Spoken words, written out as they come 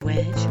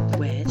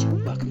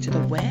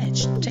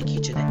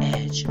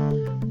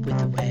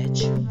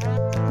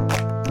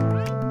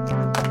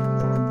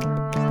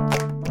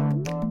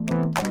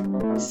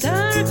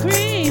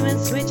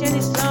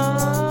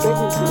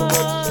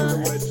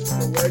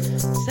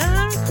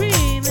sour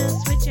cream and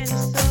sweet jelly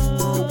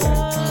sauce.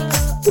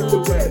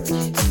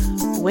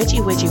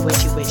 Wedgie, wedgie,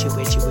 wedgie, wedgie, wedgie,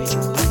 wedgie,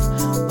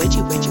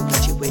 wedgie, wedgie,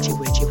 wedgie, wedgie,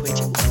 wedgie,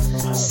 wedgie.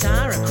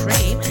 Sara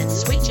cream and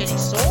sweet jelly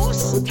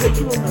sauce. We'll take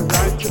you on the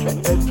ride to the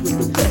edge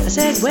with the I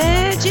said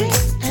wedgie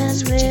and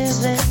sweet jelly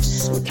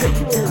sauce. We'll take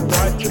you on the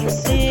ride to the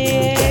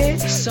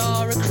edge.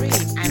 Sara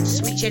cream and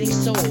sweet jelly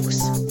sauce.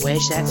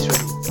 Wedge that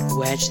through.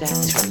 Wedge that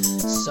through.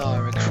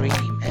 Sara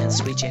cream and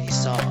sweet jelly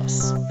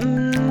sauce.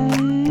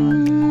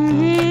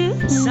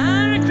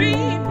 Sara cream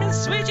and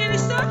sweet jelly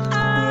sauce.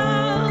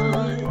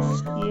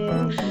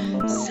 Yeah.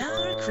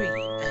 Sara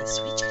cream and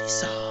sweet jelly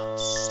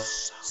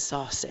sauce.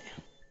 Saucy.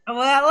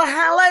 Well,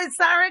 hello,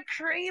 Sara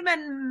Cream,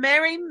 and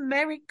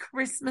Merry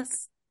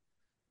Christmas.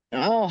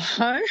 Oh,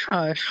 ho,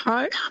 ho,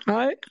 ho,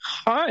 ho,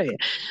 ho.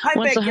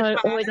 Once a ho,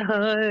 always a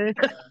ho.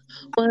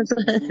 Once a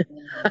ho.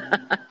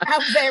 How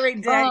very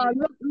dare Oh,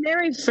 you. look,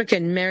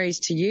 Mary's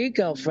to you,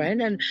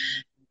 girlfriend, and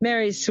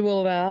Mary's to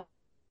all of our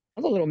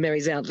other little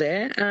Marys out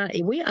there.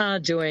 We are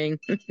doing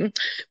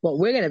what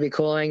we're going to be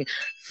calling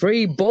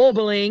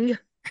free-baubling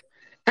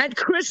at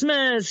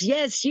Christmas.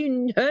 Yes,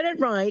 you heard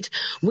it right.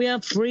 We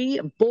are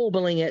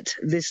free-baubling it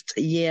this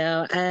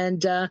year,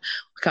 and I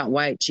can't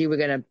wait. Gee, we're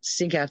going to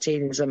sink our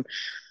teeth in some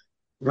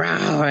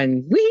row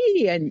and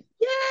wee and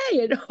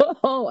yay and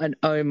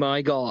oh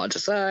my God.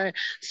 So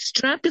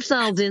strap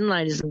yourselves in,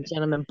 ladies and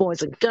gentlemen,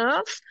 boys and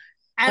girls.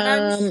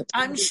 And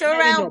I'm sure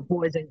maybe our not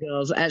boys and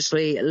girls.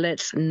 Actually,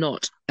 let's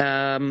not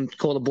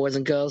call the boys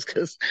and girls,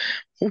 because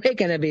we're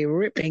going to be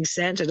ripping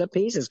Santa to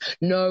pieces.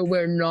 No,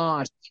 we're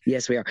not.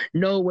 Yes, we are.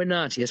 No, we're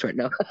not. Yes, we're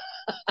no.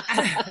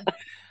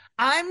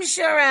 I'm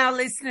sure our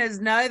listeners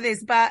know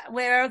this, but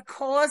we're of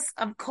course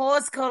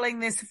calling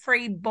this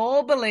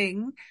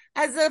free-baubling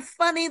as a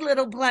funny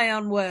little play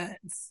on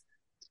words.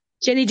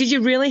 Jenny, did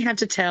you really have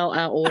to tell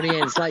our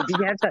audience? Like, did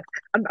you have to?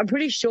 I'm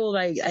pretty sure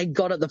they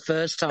got it the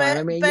first time. But,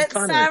 I mean, but you're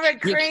funny. Sara You're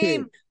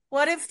Cream, cute.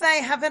 what if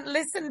they haven't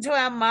listened to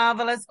our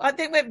marvelous? I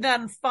think we've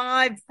done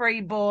 5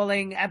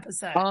 free-balling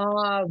episodes.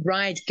 Oh,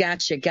 right.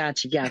 Gotcha.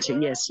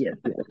 Yes.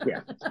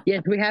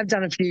 Yes, we have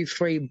done a few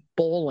free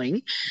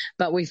balling,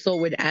 but we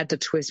thought we'd add the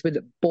twist with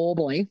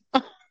baubling.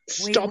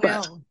 Stop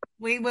it.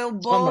 We will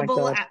Oh my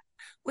bauble. God.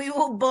 We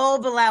will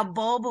bauble our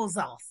baubles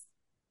off.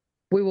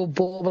 We will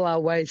bauble our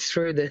way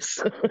through this.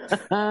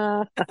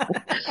 I'll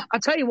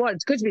tell you what,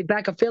 it's good to be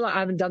back. I feel like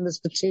I haven't done this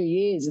for 2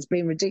 years. It's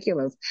been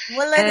ridiculous.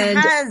 Well, it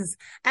has.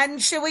 And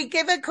shall we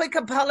give a quick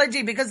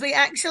apology? Because we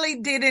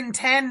actually did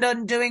intend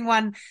on doing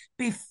one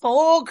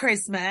before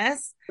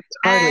Christmas.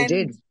 Totally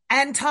did.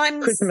 And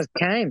Christmas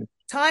came.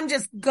 time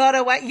just got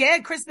away. Yeah,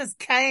 Christmas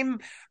came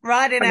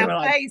right in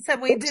our face,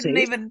 and we didn't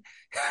even.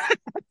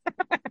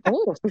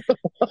 Oh.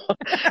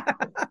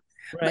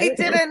 Right.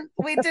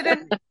 We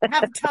didn't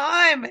have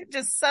time. It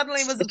just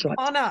suddenly was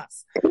upon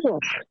us.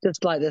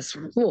 Just like this.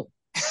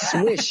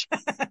 Swish.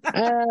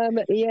 Yeah,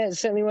 it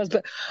certainly was.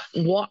 But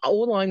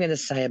all I'm going to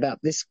say about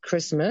this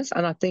Christmas,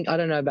 and I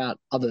don't know about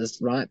others,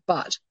 right?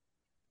 But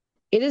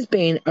it has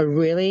been a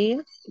really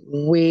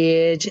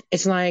weird,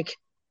 it's like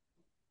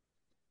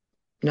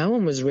no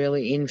one was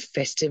really in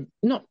festive,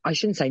 I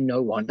shouldn't say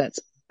no one, that's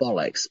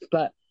bollocks,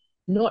 but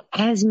not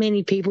as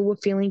many people were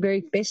feeling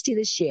very festive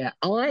this year.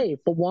 I,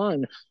 for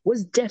one,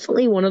 was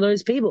definitely one of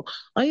those people.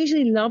 I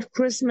usually love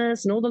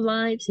Christmas and all the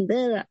lights and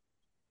that.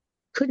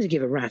 Couldn't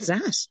give a rat's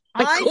ass.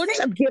 I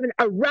couldn't have given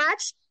a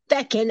rat's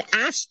feckin'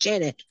 ass,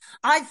 Janet.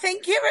 I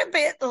think you're a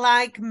bit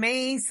like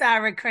me,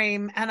 Sara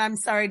Cream, and I'm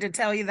sorry to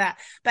tell you that,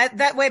 but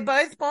that we're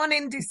both born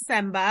in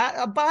December.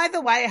 Oh, by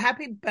the way,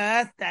 happy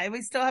birthday.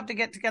 We still have to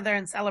get together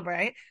and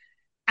celebrate.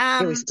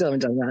 Yeah, we still haven't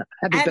done that.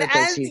 Happy birthday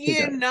as to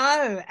you.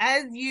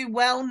 As you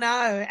well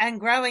know, and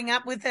growing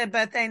up with her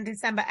birthday in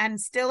December and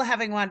still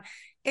having one,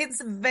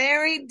 it's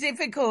very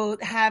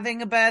difficult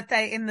having a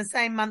birthday in the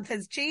same month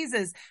as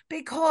Jesus,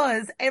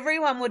 because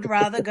everyone would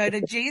rather go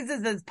to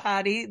Jesus's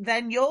party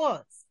than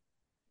yours.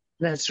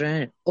 That's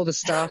right. Or the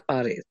staff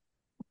parties.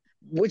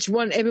 Which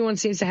one? Everyone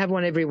seems to have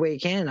one every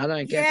weekend. I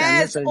don't get that.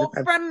 Yes, or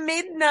from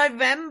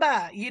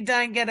mid-November, you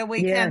don't get a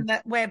weekend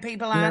where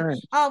people are,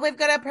 we've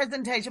got our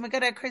presentation, we've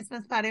got our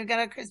Christmas party, we've got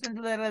our Christmas,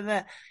 blah, blah,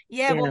 blah.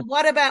 Yeah, well,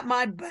 what about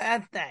my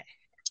birthday?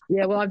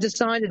 Yeah, well, I've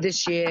decided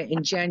this year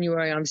in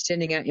January I'm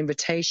sending out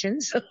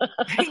invitations.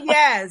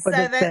 Yes, for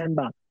so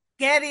December.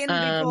 Get in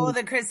before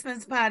the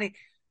Christmas party.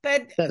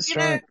 But, you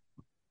know,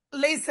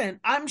 listen,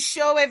 I'm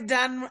sure we've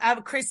done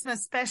a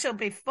Christmas special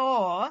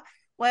before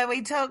where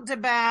we talked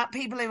about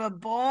people who were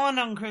born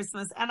on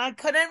Christmas, and I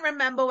couldn't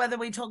remember whether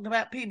we talked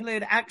about people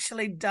who'd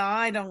actually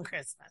died on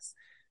Christmas.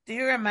 Do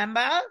you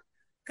remember?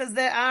 Because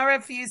there are a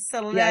few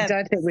celebs. Yeah, I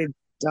don't think we've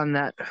done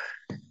that.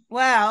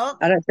 Well,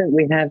 I don't think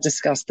we have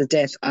discussed the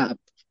death.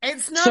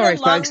 It's not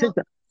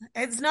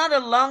It's not a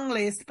long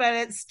list, but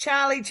it's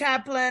Charlie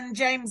Chaplin,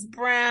 James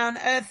Brown,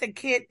 Eartha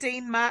Kitt,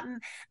 Dean Martin,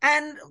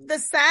 and the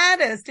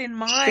saddest in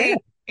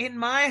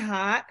my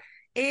heart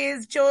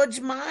is George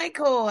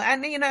Michael.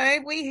 And, you know,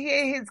 we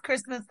hear his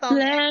Christmas song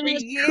every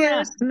year.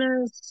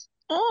 Christmas.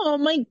 Oh,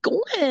 my God.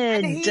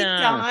 And he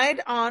died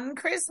on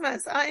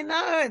Christmas. I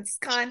know, it's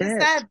kind of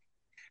sad.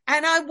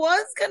 And I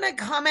was going to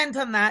comment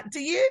on that. Do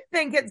you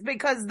think it's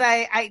because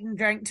they ate and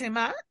drank too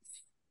much?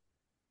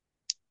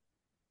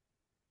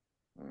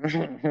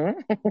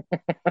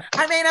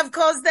 I mean, of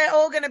course, they're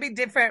all going to be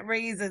different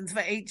reasons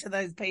for each of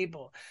those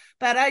people.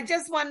 But I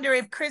just wonder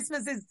if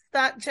Christmas is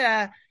such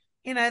a,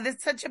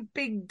 there's such a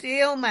big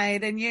deal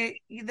made, and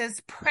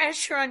there's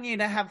pressure on you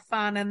to have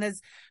fun, and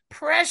there's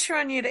pressure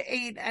on you to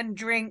eat and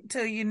drink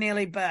till you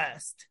nearly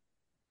burst.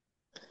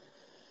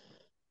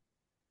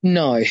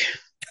 No.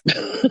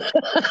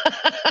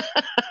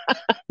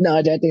 No,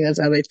 I don't think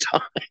that's how they've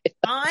done it.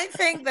 I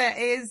think there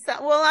is.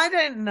 Well, I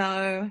don't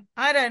know.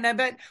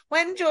 But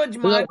when George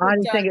Michael Look, I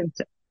just died, think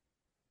it's.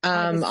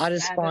 I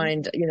just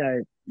saddened.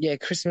 find,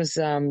 Christmas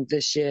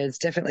this year has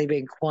definitely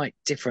been quite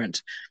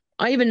different.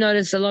 I even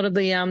noticed a lot of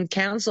the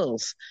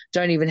councils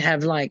don't even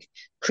have like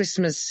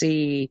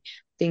Christmassy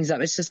things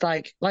up. It's just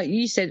like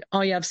you said,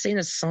 oh yeah, I've seen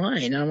a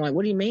sign. And I'm like,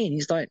 what do you mean?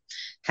 He's like,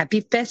 what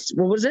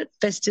was it?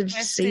 Festive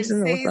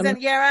season or something?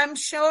 Yeah, I'm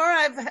sure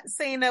I've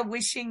seen a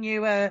wishing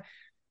you a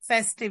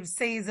festive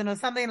season or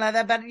something like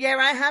that. But yeah,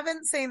 I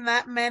haven't seen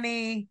that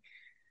many.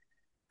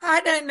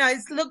 I don't know.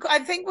 Look, I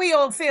think we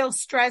all feel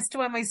stressed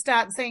when we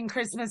start seeing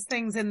Christmas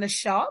things in the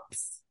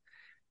shops.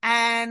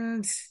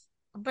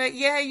 But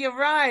yeah, you're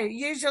right.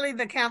 Usually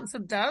the council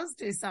does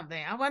do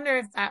something. I wonder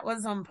if that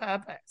was on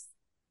purpose.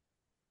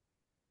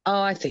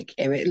 Oh, I think,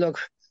 look,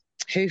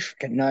 who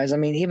freaking knows? I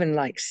mean, even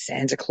like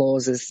Santa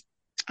Claus is,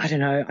 I don't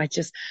know. I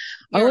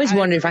always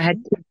wonder if I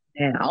had kids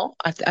now,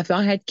 if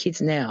I had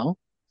kids now,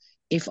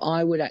 if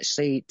I would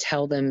actually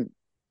tell them.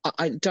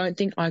 I don't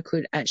think I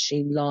could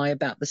actually lie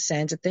about the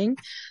Santa thing.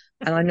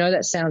 And I know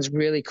that sounds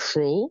really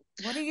cruel.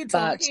 What are you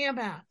talking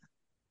about?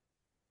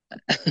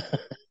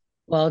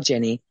 Well,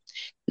 Jenny,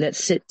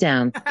 let's sit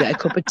down, get a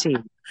cup of tea.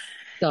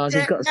 Guys,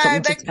 we've got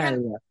something to tell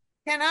you.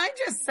 Can I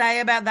just say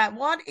about that?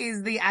 What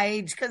is the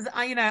age? Because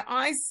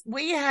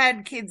we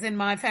had kids in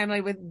my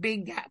family with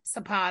big gaps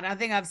apart. I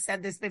think I've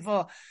said this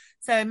before.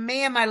 So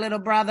me and my little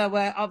brother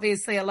were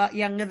obviously a lot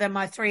younger than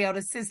my three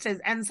older sisters.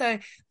 And so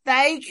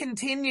they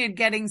continued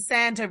getting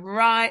Santa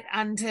right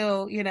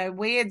until,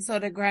 we had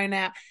sort of grown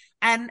out.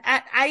 And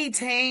at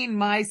 18,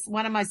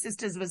 one of my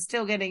sisters was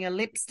still getting a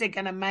lipstick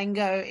and a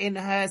mango in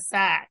her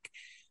sack.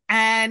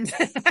 And,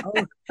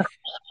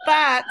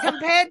 but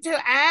compared to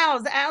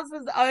ours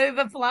was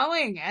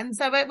overflowing. And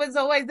so it was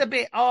always a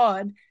bit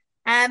odd.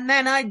 And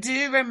then I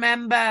do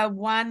remember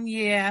one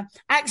year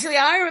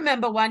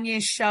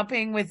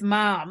shopping with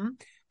Mum,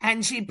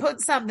 and she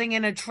put something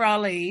in a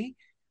trolley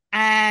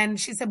and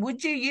she said,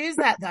 would you use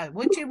that though?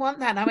 Would you want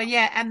that? And I went,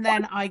 yeah. And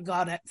then I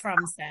got it from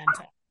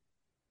Santa.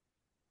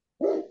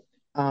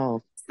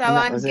 Oh. So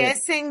I'm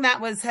guessing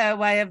that was her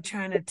way of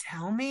trying to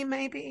tell me,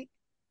 maybe.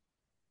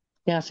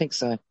 Yeah, I think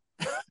so.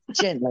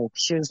 Gently.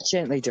 She was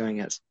gently doing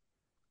it.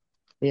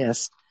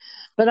 Yes.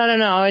 But I don't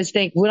know. I always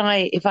think,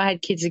 if I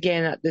had kids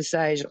again at this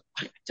age,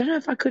 I don't know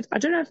if I could. I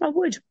don't know if I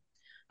would.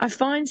 I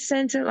find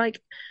Santa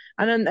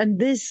and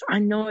this, I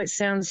know it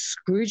sounds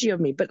Scroogey of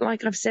me, but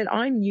like I've said,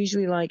 I'm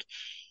usually like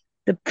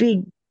the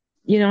big,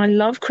 I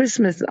love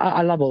Christmas.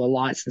 I love all the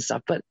lights and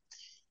stuff, but,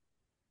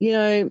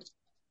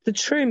 the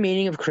true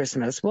meaning of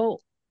Christmas,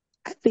 well,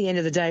 at the end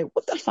of the day,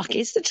 what the fuck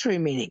is the true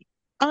meaning?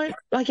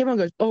 Everyone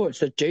goes, oh, it's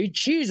the dude.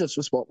 Jesus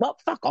was what? Well,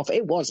 fuck off.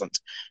 It wasn't,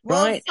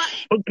 right?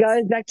 It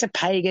goes back to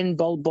pagan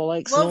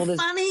bollocks and all this.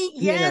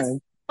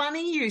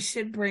 Funny you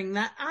should bring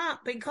that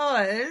up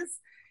because,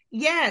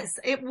 yes,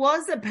 it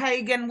was a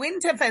pagan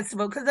winter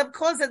festival because, of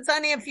course, it's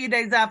only a few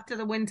days after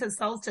the winter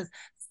solstice,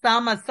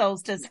 summer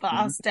solstice for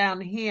us down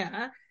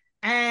here.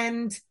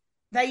 And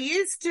they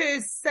used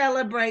to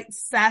celebrate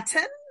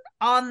Saturn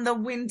on the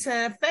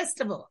winter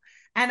festival.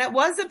 And it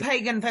was a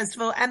pagan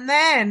festival. And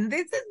then,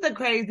 this is the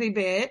crazy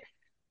bit,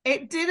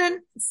 it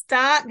didn't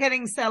start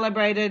getting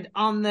celebrated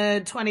on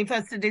the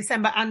 21st of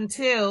December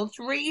until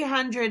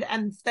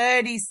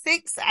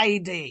 336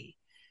 AD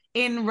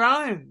in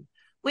Rome,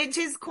 which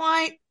is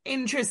quite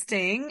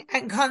interesting.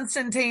 And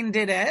Constantine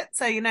did it.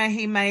 So,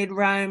 he made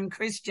Rome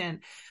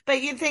Christian.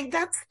 But you think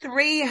that's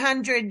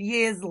 300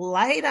 years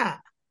later.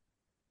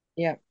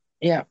 Yeah,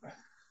 yeah.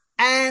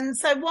 And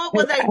so what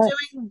were they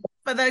doing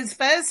for those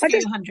first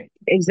few hundred?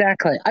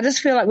 Exactly. I just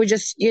feel like we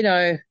just,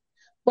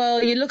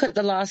 well, you look at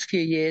the last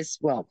few years,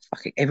 well,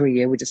 fucking every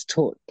year we just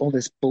taught all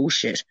this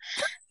bullshit.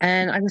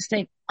 And I just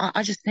think,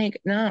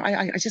 no,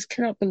 I just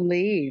cannot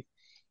believe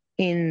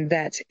in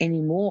that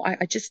anymore.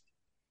 I just,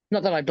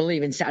 not that I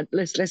believe in Santa.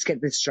 Let's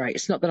get this straight.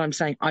 It's not that I'm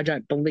saying I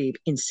don't believe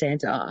in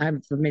Santa. I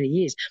haven't for many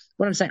years.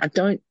 What I'm saying, I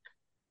don't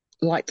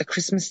like the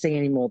Christmas thing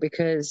anymore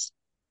because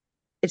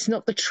it's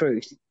not the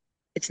truth.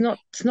 It's not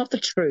the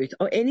truth,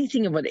 or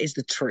anything of it is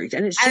the truth.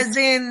 And it's just,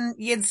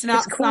 it's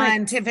not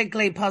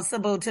scientifically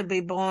possible to be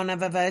born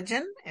of a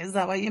virgin. Is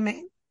that what you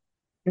mean?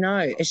 No,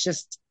 it's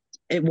just,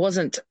 it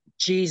wasn't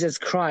Jesus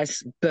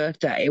Christ's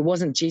birthday. It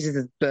wasn't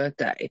Jesus'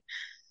 birthday.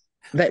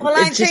 But well,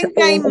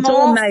 it's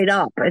all made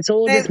up. It's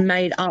all just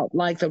made up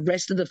like the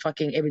rest of the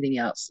fucking everything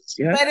else.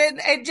 But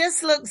it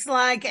just looks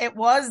like it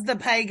was the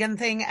pagan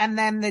thing and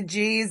then the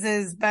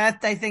Jesus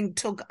birthday thing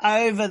took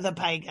over the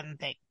pagan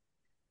thing.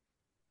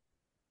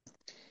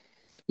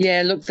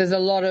 Yeah, look, there's a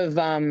lot of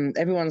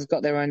everyone's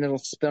got their own little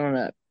spin on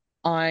it.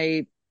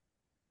 I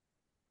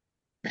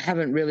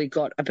haven't really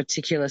got a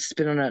particular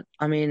spin on it.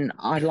 I mean,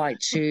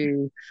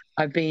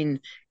 I've been,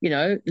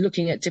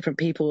 looking at different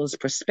people's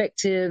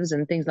perspectives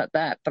and things like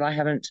that, but I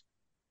haven't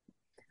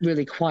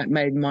really quite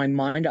made my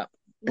mind up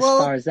as Well,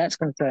 far as that's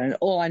concerned.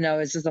 All I know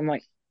is just I'm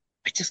like,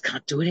 I just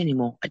can't do it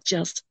anymore. I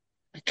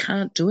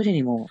can't do it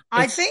anymore.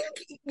 I think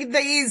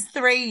these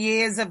 3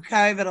 years of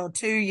COVID or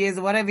 2 years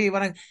or whatever you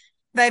want to,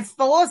 they've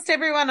forced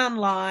everyone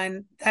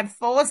online. They've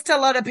forced a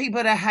lot of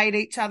people to hate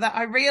each other.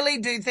 I really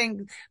do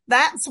think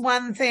that's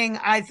one thing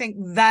I think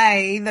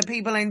the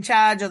people in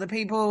charge or the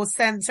people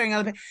censoring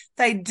other people,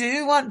 they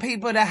do want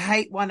people to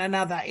hate one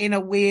another in a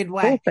weird Of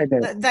course way. they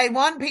do. They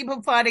want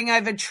people fighting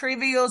over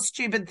trivial,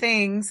 stupid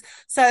things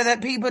so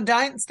that people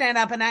don't stand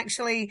up and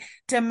actually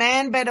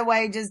demand better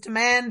wages,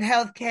 demand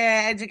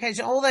healthcare,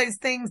 education, all those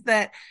things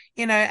that,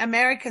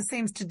 America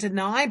seems to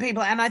deny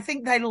people. And I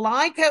think they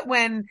like it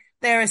when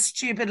there are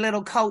stupid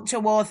little culture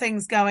war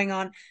things going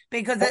on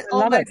because it I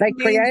love it. almost They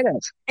means create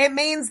it. it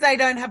means they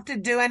don't have to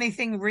do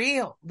anything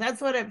real.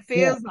 That's what it Yeah,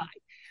 feels like.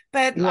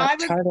 But yeah,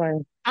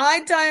 totally.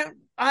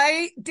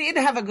 I did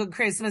have a good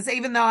Christmas,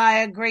 even though I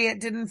agree it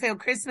didn't feel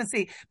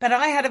Christmassy, but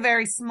I had a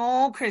very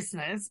small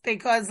Christmas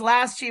because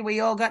last year we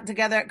all got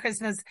together at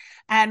Christmas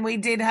and we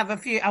did have a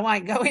few, I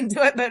won't go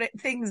into it, but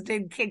things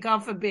did kick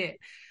off a bit.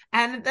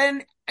 And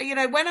then,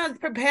 when I was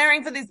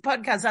preparing for this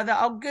podcast, I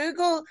thought I'll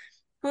Google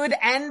good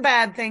and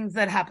bad things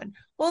that happen.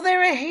 Well, there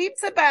are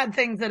heaps of bad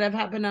things that have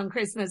happened on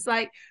Christmas.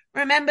 Like,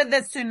 remember the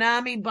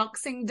tsunami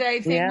Boxing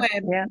Day thing Yeah, where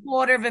yeah.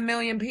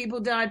 250,000 people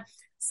died?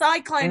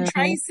 Cyclone Mhm.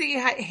 Tracy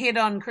hit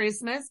on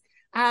Christmas.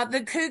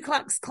 The Ku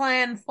Klux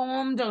Klan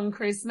formed on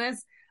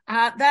Christmas.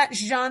 That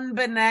Jean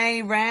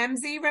Benet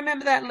Ramsey,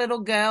 remember that little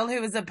girl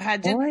who was a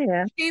pageant? Oh,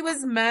 yeah. She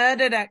was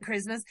murdered at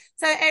Christmas.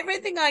 So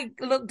everything I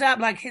looked up,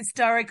 like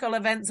historical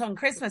events on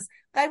Christmas,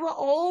 they were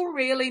all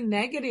really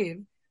negative.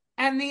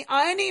 And the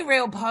only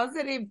real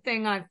positive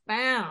thing I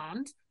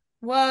found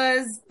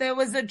was there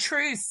was a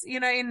truce,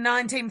 in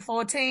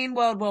 1914,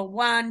 World War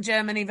One,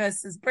 Germany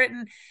versus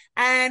Britain,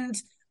 and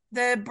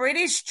the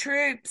British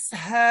troops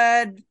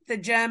heard the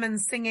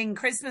Germans singing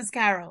Christmas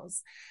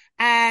carols.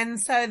 And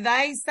so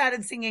they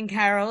started singing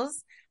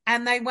carols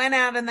and they went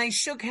out and they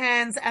shook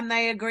hands and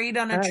they agreed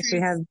on a I actually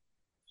have truce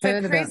for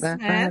heard about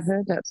that. I have Christmas.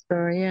 heard that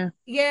story, yeah.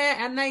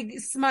 Yeah, and they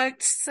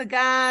smoked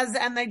cigars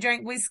and they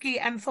drank whiskey,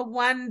 and for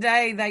one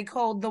day they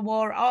called the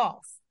war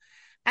off.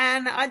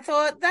 And I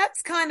thought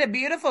that's kind of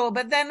beautiful,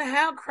 but then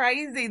how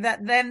crazy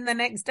that then the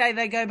next day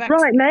they go back to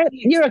Right, mate,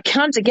 it. you're a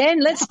cunt again.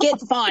 Let's get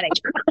fighting.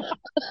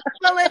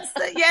 Well,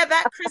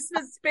 that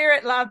Christmas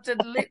spirit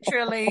lasted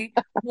literally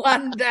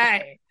one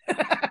day.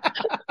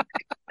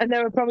 And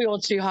they were probably all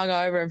too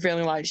hungover and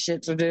feeling like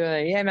shit to do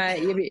it. Yeah,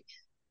 mate,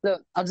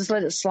 look, I'll just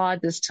let it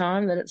slide this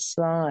time. Let it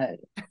slide.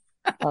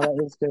 Oh,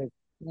 that is good.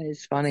 That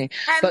is funny.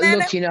 And But then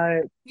look,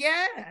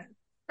 yeah,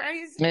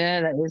 crazy.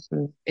 yeah, that is,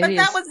 But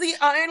that was the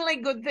only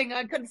good thing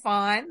I could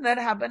find that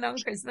happened on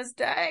Christmas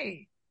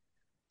Day.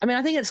 I mean,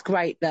 I think it's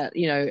great that,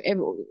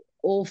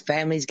 all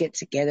families get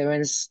together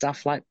and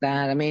stuff like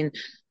that.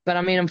 But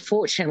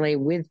unfortunately,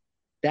 with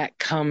that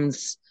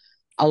comes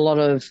a lot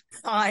of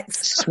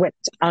Fights.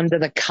 swept under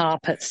the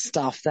carpet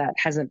stuff that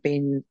hasn't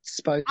been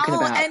spoken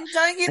about. And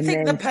don't you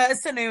think then, the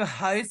person who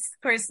hosts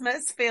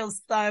Christmas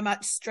feels so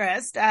much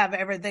stress to have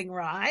everything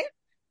right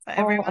for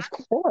everyone? of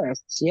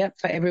course, yeah,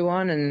 for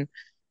everyone, and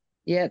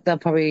yeah, they're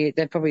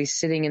probably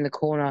sitting in the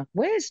corner.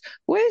 Where's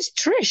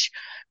Trish?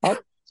 Oh,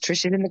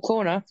 Trish is in the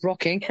corner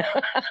rocking.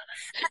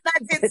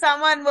 That's it.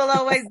 Someone will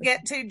always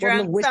get too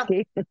Bottle of drunk.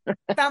 whiskey.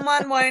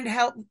 Someone won't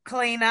help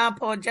clean up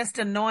or just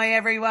annoy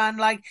everyone.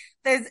 Like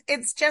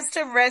it's just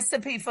a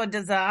recipe for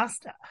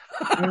disaster.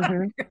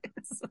 Mm-hmm.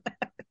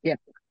 Yeah.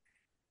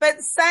 But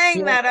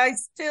saying that, I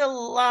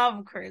still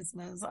love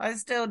Christmas. I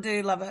still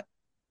do love it.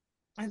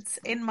 It's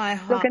in my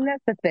heart. Look, and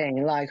that's the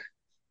thing.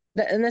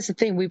 And that's the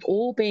thing. We've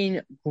all grown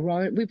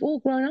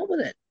up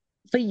with it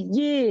for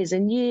years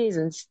and years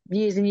and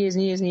years and years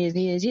and years and years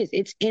and years and years.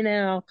 It's in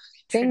our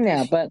thing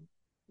now. But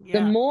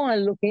the more I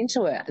look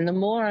into it and the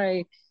more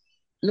I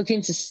look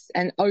into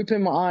and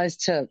open my eyes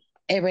to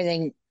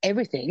everything,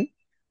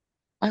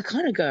 I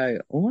kind of go,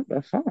 what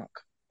the fuck?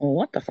 Or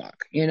what the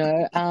fuck?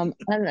 And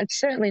it's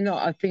certainly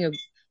not a thing of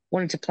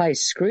wanting to play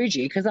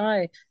Scroogey because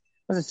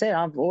as I said,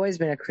 I've always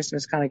been a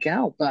Christmas kind of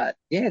gal. But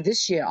yeah,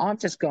 this year I've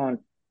just gone,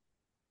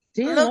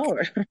 dear Look,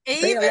 Lord.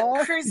 even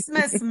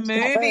Christmas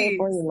movies.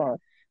 Lord.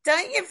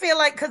 Don't you feel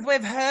like, because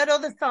we've heard all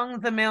the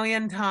songs a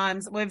million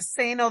times, we've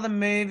seen all the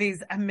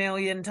movies a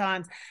million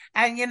times,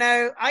 and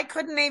I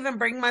couldn't even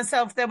bring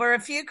myself. There were a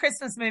few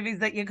Christmas movies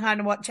that you kind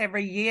of watch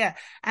every year,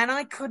 and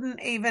I couldn't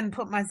even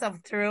put myself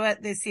through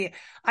it this year.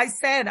 I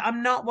said,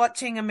 I'm not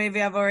watching a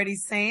movie I've already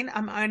seen.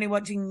 I'm only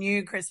watching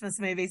new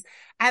Christmas movies,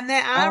 and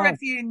there are a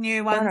few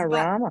new ones,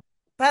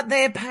 but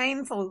they're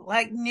painful.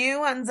 Like, new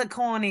ones are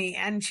corny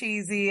and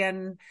cheesy,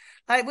 and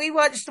like we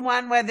watched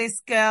one where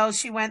this girl,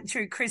 she went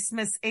through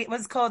Christmas. It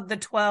was called The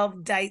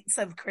 12 Dates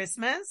of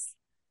Christmas.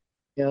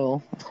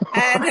 Ew.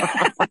 And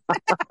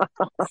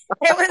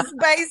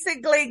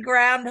basically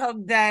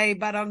Groundhog Day,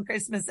 but on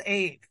Christmas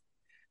Eve.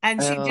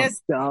 And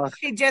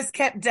she just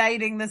kept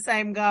dating the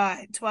same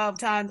guy 12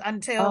 times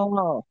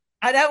until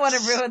I don't want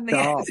to ruin the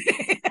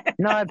ending.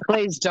 No,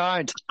 please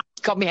don't.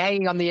 Got me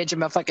hanging on the edge of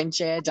my fucking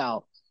chair,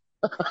 doll.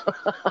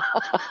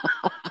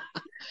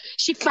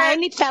 She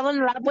finally fell in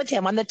love with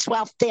him on the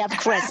 12th day of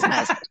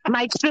Christmas.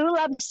 My true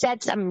love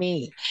said to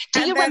me,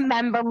 do you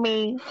remember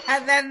me?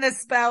 And then the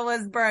spell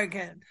was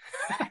broken.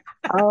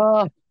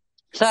 Oh,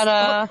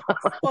 ta-da.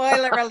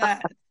 Spoiler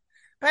alert.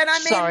 But I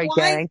mean,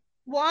 sorry,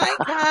 why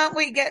can't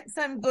we get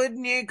some good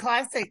new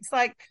classics?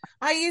 Like,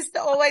 I used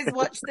to always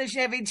watch the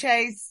Chevy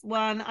Chase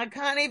one. I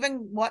can't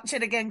even watch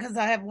it again because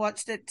I have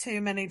watched it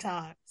too many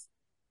times.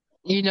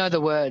 You know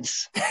the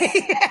words.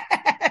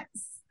 Yes.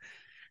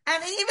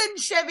 And even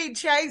Chevy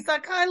Chase,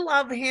 like, I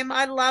love him.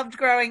 I loved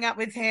growing up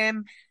with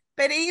him.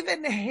 But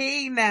even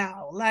he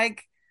now,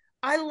 like,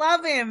 I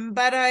love him,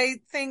 but I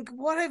think,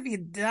 what have you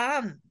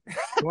done?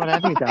 What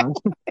have you done?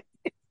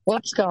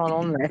 What's going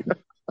on there?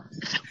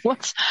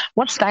 What's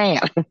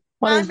that?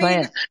 What is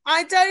that?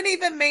 I don't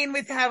even mean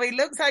with how he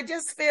looks. I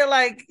just feel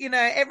like,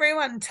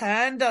 everyone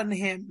turned on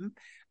him.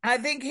 I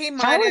think he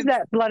might How is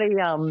that bloody,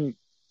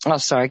 oh,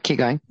 sorry, keep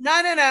going. No.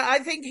 I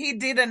think he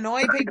did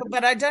annoy people,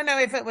 but I don't know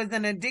if it was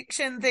an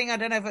addiction thing. I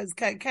don't know if it was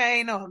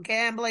cocaine or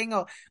gambling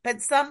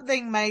but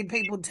something made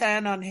people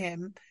turn on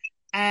him.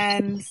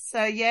 And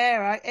so,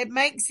 yeah, it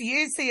makes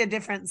you see a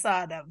different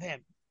side of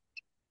him.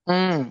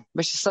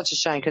 Which is such a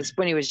shame because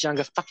when he was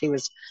younger, he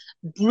was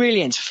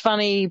brilliant,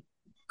 funny,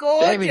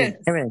 gorgeous.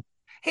 Everything.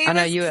 I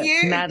know you were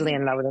madly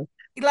in love with him.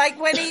 Like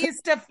when he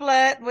used to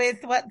flirt with,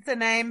 what's the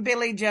name,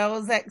 Billy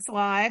Joel's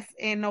ex-wife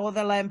in all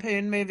the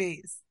Lampoon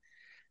movies.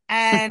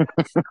 And,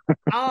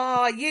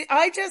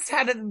 I just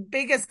had the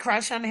biggest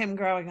crush on him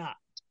growing up.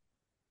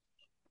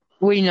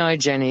 We know,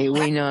 Jenny,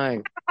 we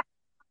know.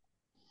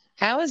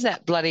 How is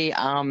that bloody,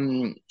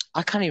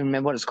 I can't even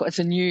remember what it's called. It's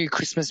a new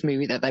Christmas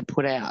movie that they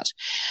put out.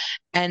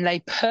 And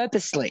they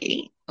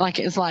purposely,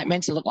 it's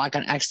meant to look like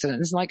an accident.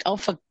 It's like, oh,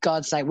 for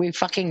God's sake, we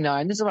fucking know.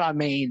 And this is what I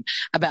mean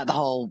about the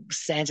whole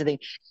Santa thing.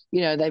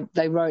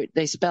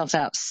 They spelt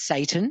out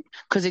Satan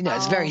because,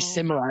 it's very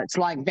similar. It's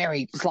like there.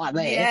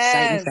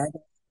 Yes. Satan.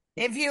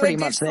 If you were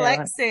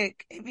dyslexic,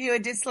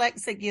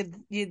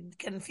 you'd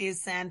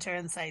confuse Santa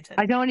and Satan.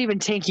 I don't even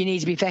think you need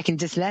to be fucking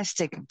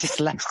dyslexic.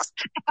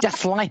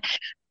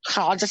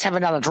 I'll just have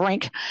another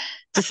drink.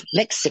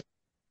 Dyslexic.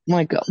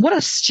 My God, what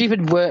a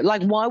stupid word.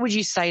 Like, why would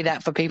you say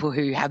that for people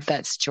who have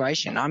that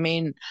situation? I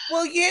mean.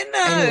 Well,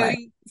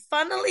 anyway.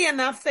 Funnily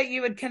enough that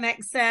you would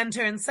connect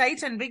Santa and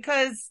Satan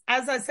because,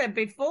 as I said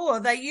before,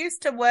 they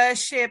used to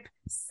worship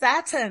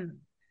Saturn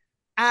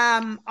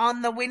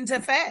on the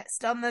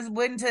Winterfest, on the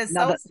winter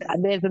solstice.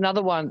 There's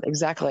another one,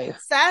 exactly.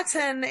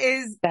 Saturn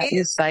is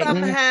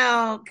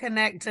somehow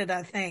connected,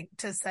 I think,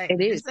 to Satan,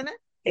 isn't it?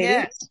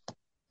 It is.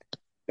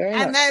 Very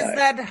and much there's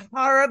that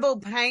horrible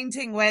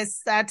painting where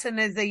Saturn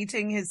is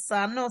eating his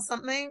son or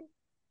something.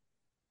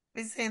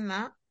 Have you seen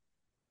that?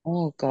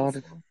 Oh,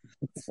 God.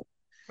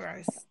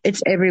 Gross.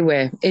 It's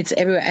everywhere.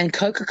 And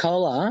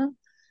Coca-Cola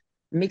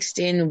mixed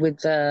in with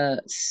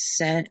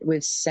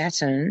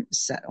Saturn.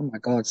 Oh my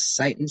God,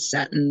 Satan,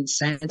 Santa.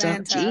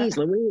 Jeez,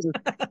 Louise,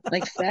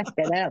 fuck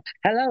it out.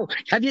 Hello,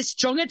 have you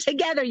strung it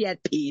together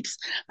yet, peeps?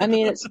 I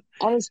mean, it's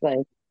honestly,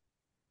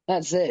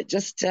 that's it.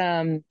 Just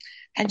and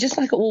just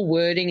all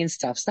wording and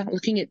stuff. Start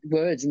looking at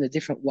words in a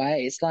different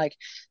way. It's like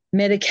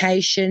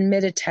meditation.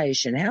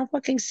 How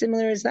fucking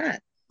similar is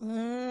that?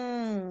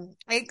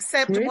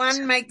 Except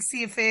one makes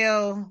you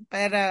feel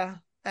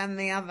better than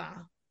the other.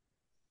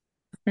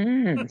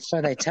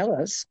 So they tell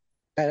us.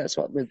 That's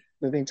what we've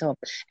been told.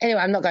 Anyway,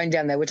 I'm not going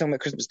down there. We're talking about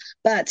Christmas.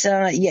 But,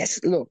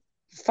 yes, look,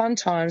 fun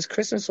times,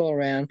 Christmas all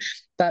around.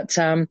 But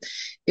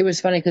it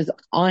was funny because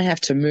I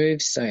have to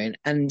move soon.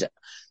 And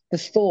the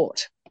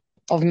thought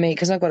of me,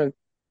 because I've got a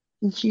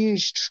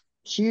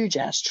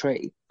huge-ass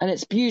tree. And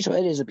it's beautiful.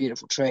 It is a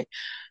beautiful tree.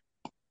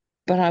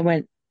 But I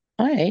went,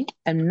 I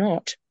am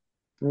not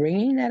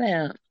bringing that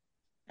out.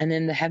 And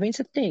then having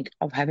to think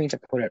of having to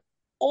put it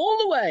all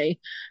the way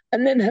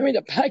and then having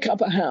to pack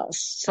up a house.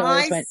 So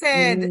I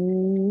said,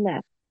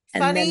 nah.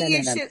 Funny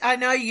you should. I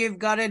know you've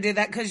got to do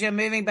that because you're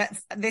moving, but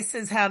this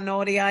is how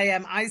naughty I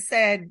am. I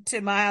said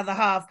to my other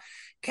half,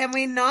 can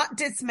we not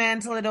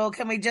dismantle it all?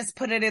 Can we just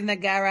put it in the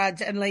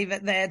garage and leave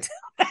it there?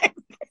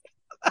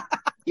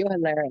 You're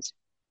hilarious.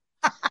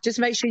 Just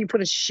make sure you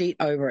put a sheet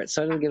over it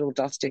so it'll get all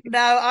dusty. No,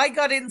 I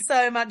got in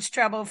so much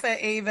trouble for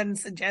even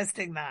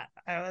suggesting that.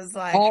 I was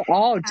like,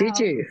 oh, did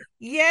you?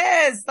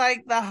 Yes,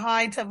 like the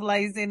height of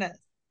laziness.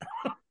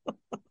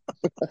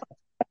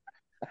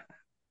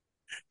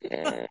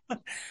 Yeah.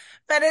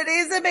 But it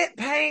is a bit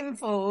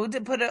painful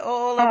to put it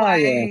all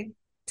away. Yeah.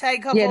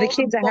 Take off. Yeah, the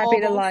kids are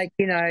happy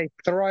to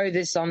throw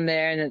this on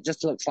there, and it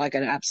just looks like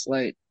an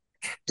absolute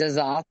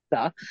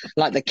disaster.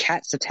 Like the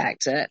cats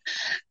attacked it,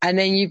 and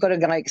then you've got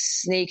to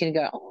sneak and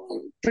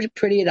go,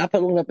 pretty it up a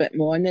little bit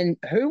more, and then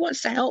who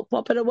wants to help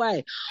pop it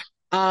away?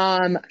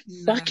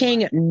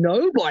 Fucking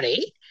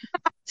nobody.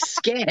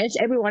 Scared.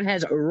 Everyone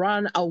has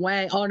run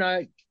away. Oh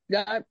no,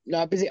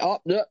 no, busy. Oh,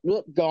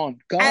 look, gone.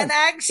 And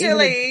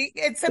actually,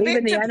 it's a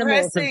even bit the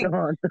animals have depressing.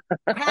 gone.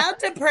 How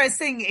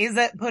depressing is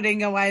it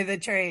putting away the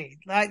tree?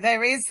 Like,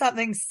 there is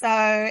something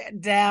so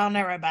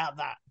downer about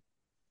that.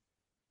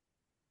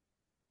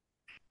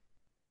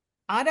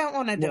 I don't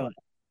want to do it.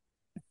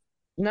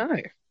 No.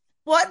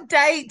 What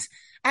date?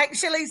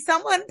 Actually,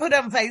 someone put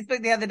on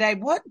Facebook the other day,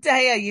 what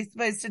day are you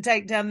supposed to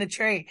take down the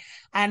tree?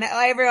 And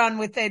everyone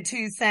with their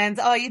 2 cents,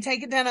 oh, you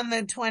take it down on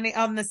the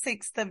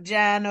 6th of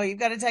Jan, or you've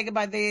got to take it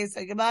by this,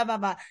 or blah, blah,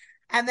 blah.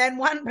 And then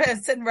one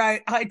person wrote,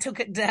 I took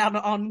it down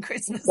on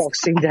Christmas.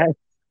 Boxing Day.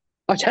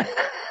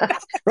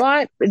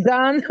 Right,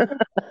 done.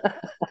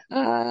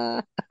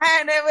 And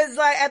it was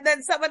like, and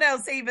then someone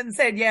else even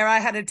said, yeah, I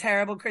had a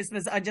terrible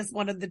Christmas. I just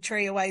wanted the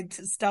tree away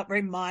to stop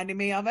reminding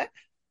me of it.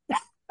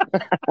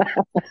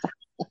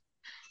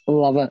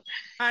 Love it.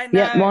 I know.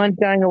 Yeah, mine's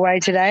going away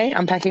today.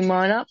 I'm packing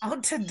mine up. Oh,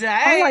 today.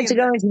 I like to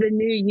go into the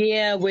new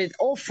year with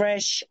all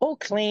fresh, all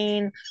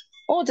clean,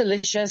 all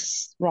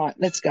delicious. Right,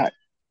 let's go.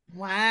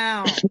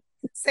 Wow.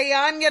 See,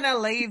 I'm going to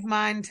leave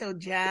mine till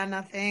Jan,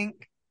 I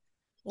think.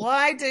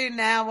 Why do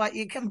now what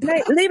you can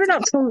put leave it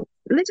up till,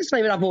 let's just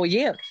leave it up all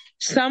year.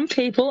 Some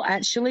people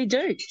actually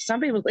do. Some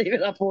people leave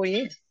it up all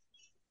year.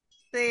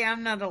 See,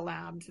 I'm not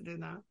allowed to do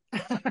that.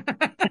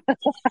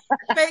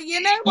 But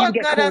you know what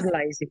got us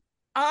lazy.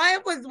 I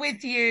was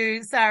with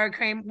you, Sara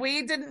Cream.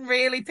 We didn't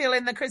really feel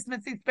in the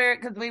Christmassy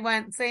spirit because we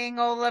weren't seeing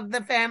all of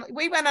the family.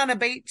 We went on a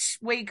beach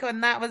week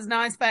and that was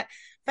nice, but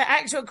for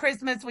actual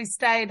Christmas, we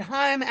stayed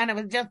home and it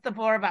was just the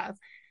four of us.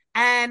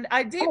 And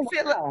I did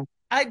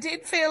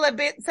feel a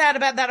bit sad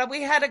about that.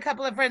 We had a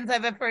couple of friends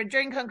over for a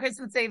drink on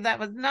Christmas Eve. That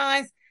was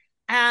nice.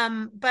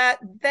 But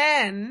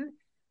then,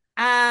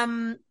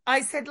 I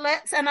said,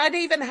 and I'd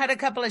even had a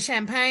couple of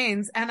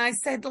champagnes and I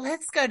said,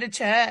 let's go to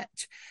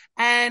church.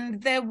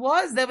 And there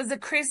was a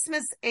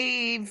Christmas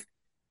Eve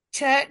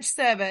church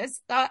service.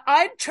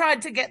 I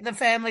tried to get the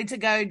family to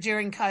go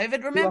during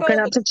COVID. Remember? Walking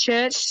up to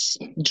church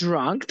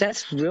drunk.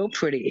 That's real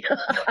pretty.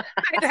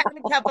 I'd had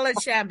a couple of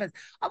champagnes.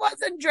 I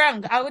wasn't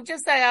drunk. I would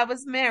just say I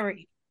was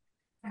merry.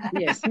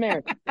 Yes,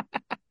 merry.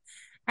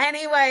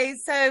 Anyway,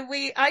 so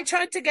I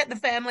tried to get the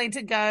family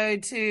to go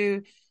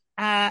to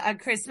a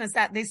Christmas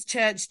at this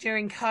church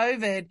during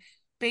COVID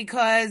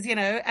because, you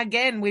know,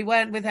 again, we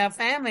weren't with our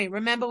family.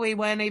 Remember, we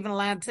weren't even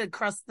allowed to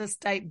cross the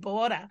state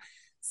border.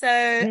 So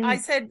I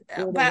said,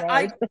 but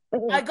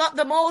I got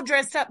them all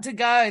dressed up to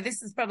go.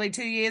 This is probably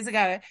 2 years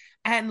ago.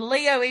 And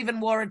Leo even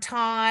wore a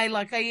tie.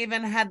 Like, I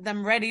even had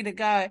them ready to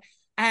go.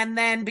 And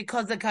then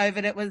because of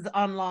COVID, it was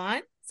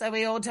online. So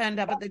we all turned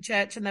up at the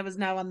church and there was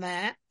no one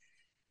there.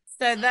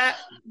 So that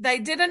they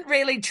didn't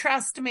really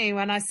trust me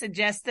when I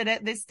suggested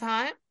it this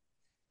time.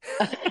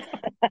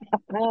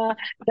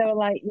 They were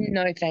like,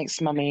 no,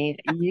 thanks, Mummy.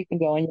 You can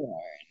go on your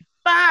own.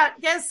 But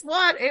guess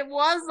what? It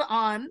was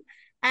on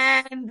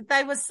and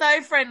they were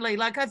so friendly.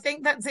 Like, I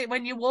think that's it.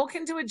 When you walk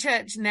into a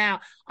church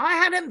now, I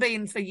hadn't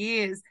been for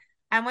years.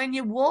 And when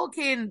you walk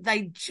in,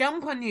 they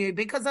jump on you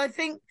because I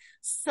think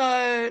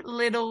so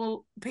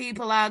little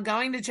people are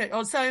going to church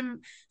or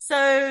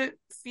so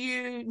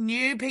few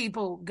new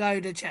people go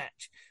to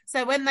church.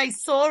 So when they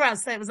saw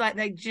us, it was like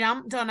they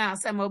jumped on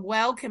us and were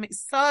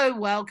so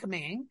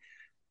welcoming.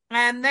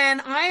 And then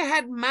I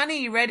had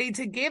money ready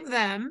to give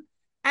them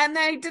and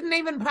they didn't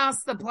even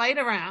pass the plate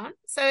around.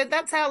 So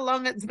that's how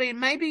long it's been.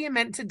 Maybe you're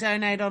meant to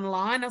donate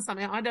online or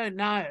something. I don't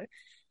know.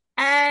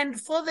 And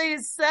for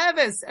this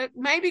service,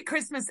 maybe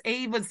Christmas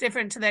Eve was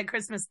different to their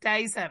Christmas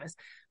Day service.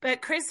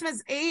 But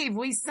Christmas Eve,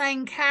 we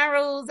sang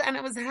carols and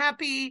it was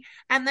happy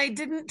and they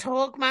didn't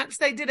talk much.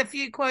 They did a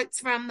few quotes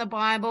from the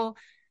Bible.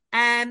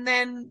 And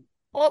then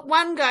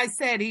one guy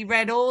said he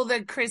read all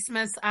the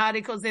Christmas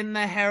articles in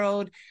the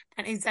Herald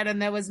and he said,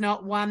 and there was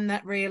not one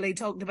that really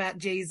talked about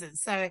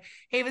Jesus. So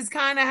he was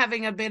kind of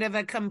having a bit of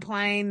a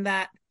complaint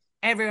that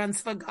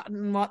everyone's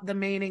forgotten what the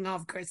meaning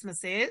of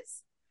Christmas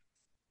is.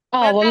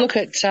 Oh, well, look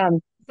at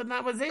but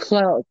that was it.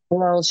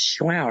 Klaus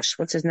Schwab.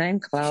 What's his name?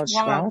 Klaus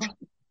Schwab.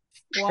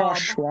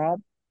 Schwab.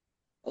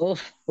 Oh,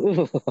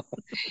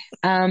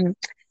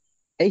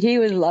 he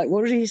was like,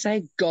 what did he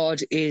say? God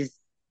is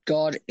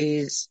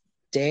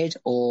dead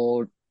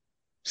or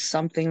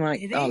something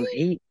like. God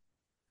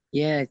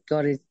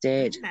is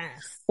dead.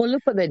 Yes. Well,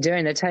 look what they're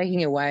doing. They're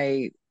taking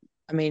away.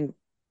 I mean,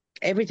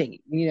 everything.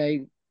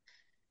 You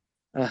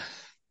know.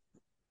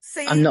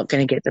 See, I'm not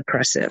going to get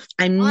depressive.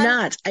 I'm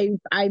not going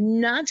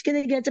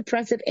to get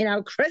depressive in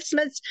our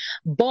Christmas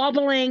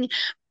bubbly,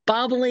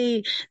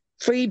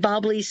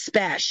 free-baubling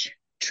spash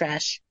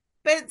trash.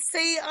 But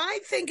see, I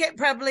think it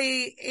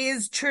probably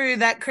is true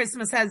that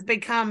Christmas has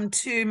become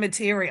too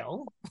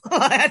material.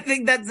 I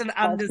think that's an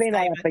understatement. It's been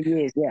like that for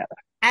years, yeah.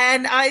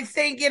 And I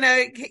think, you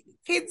know,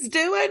 kids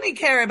do only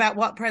care about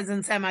what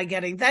presents am I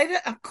getting.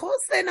 Of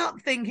course, they're not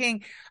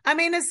thinking. I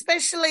mean,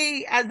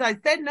 especially as I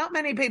said, not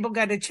many people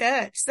go to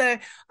church. So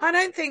I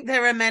don't think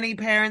there are many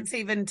parents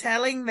even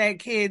telling their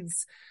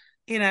kids,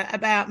 you know,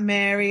 about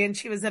Mary and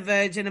she was a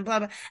virgin and blah,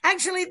 blah.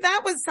 Actually,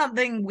 that was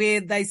something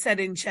weird they said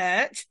in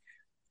church.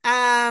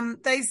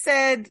 They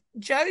said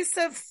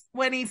Joseph,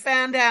 when he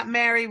found out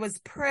Mary was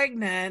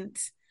pregnant,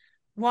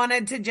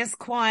 wanted to just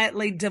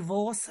quietly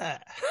divorce her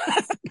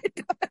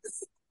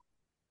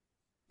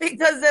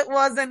because it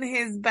wasn't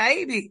his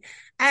baby.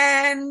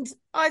 And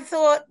I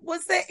thought,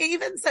 was there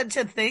even such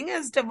a thing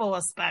as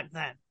divorce back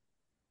then?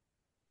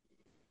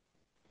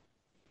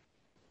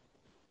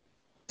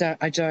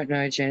 I don't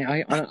know,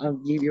 Jenny.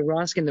 You're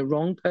asking the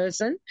wrong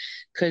person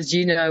because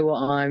you know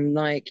what I'm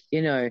like,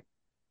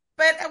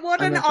 But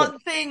what I'm an a bit,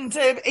 odd thing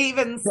to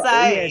even yes,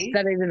 say.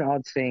 that is an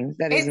odd thing.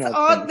 That is an It's odd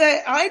odd thing.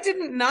 that I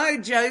didn't know I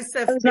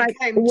Joseph was like,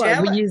 became what,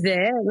 were you jealous.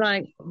 there?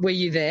 Like, were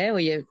you there? Were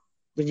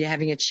you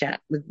having a chat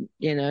with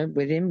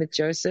him, with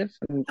Joseph?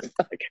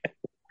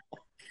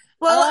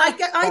 Well, Oh, I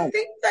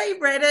think they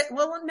read it.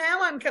 Well,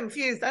 now I'm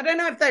confused. I don't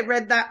know if they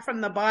read that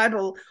from the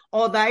Bible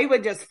or they were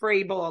just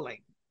free-balling.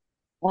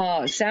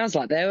 oh, it sounds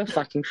like they were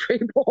fucking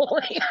free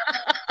balling.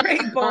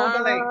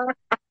 Free-balling.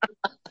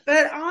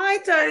 But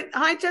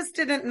I just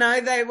didn't know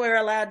they were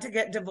allowed to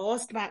get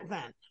divorced back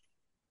then.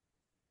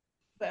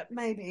 But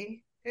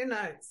maybe, who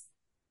knows?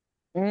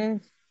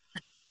 Mm,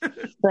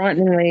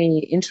 frighteningly,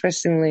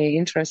 interestingly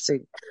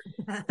interesting.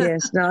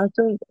 Yes, no, I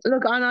think,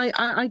 look, and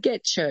I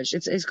get church.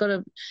 It's got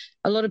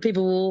a lot of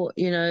people will,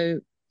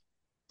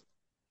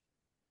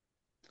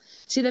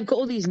 see, they've got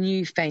all these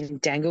new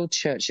fandangled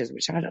churches,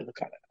 which I don't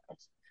look at.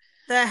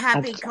 The I've,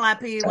 happy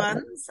clappy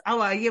ones.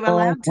 Oh, are you oh,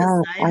 allowed to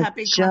God, say I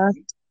happy just,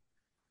 clappy?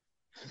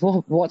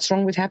 what's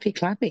wrong with Happy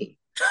Clappy?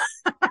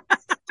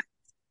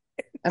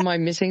 Am I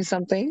missing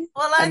something?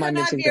 Well, I Am I don't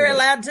know if missing you're something?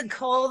 allowed to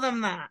call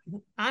them that.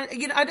 I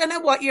don't know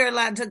what you're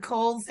allowed to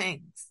call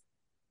things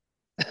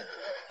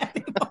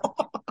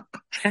anymore.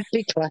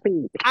 Happy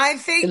Clappy. I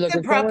think Look, the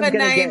if someone's proper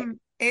going to get name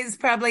is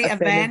probably offended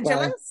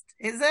by, evangelist,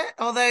 is it?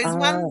 Or those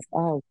ones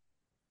oh,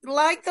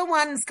 like the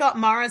one Scott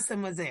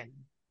Morrison was in.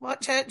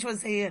 What church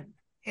was he in?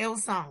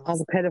 Hillsongs.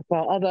 the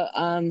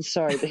pedophile,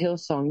 sorry, the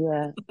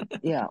Hillsong, yeah,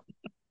 yeah.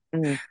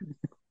 Mm.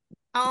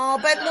 Oh,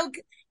 but look,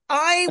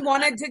 I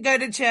wanted to go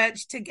to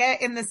church to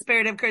get in the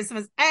spirit of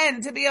Christmas.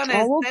 And to be Oh,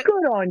 honest, well,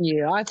 good on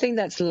you. I think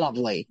that's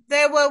lovely.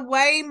 there were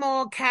way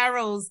more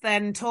carols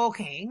than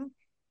talking.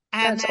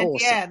 And That's then,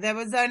 awesome. yeah, there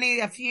was only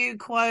a few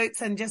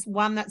quotes and just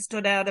one that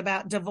stood out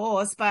about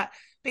divorce. But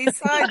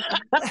besides,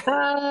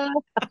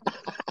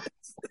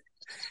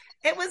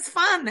 it was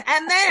fun.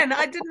 And then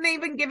I didn't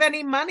even give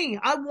any money.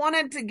 I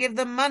wanted to give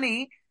them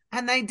money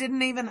and they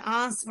didn't even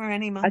ask for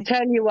any I money.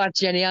 tell you what,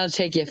 Jenny, I'll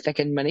take your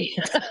fucking money.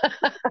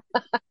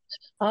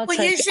 Well,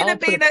 you should I'll have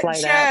put a been at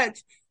plate out. church.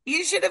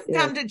 You should have Yeah.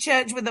 come to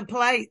church with a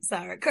plate,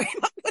 Sara Cream.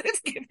 I would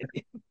have given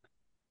you.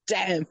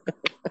 Damn.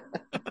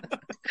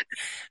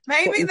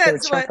 Maybe You put a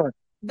that's what chopper.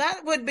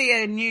 that would be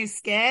a new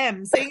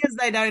scam. Seeing as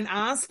they don't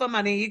ask for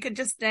money, you could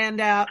just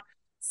stand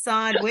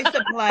outside with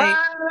a plate.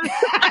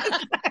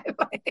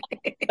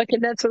 Okay,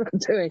 that's what I'm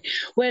doing.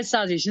 Where's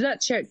Saji? She's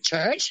at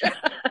church.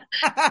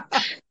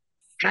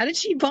 How did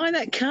she buy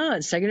that card?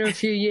 It's taken her a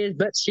few years,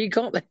 but she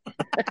got it.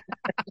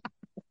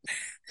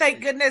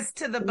 Thank goodness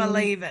to the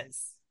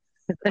believers.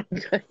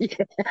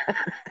 Yeah.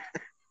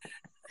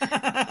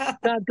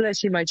 God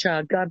bless you, my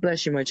child. God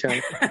bless you, my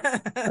child.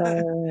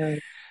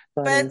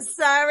 But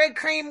Sara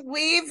Cream,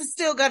 we've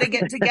still got to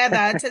get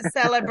together to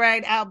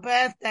celebrate our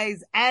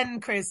birthdays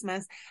and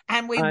Christmas,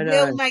 and we I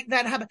will know. make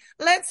that happen.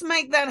 Let's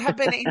make that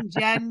happen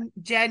in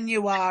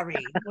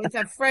January with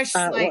a fresh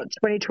slate. What,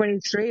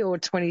 2023 or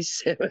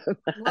 27?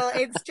 Well,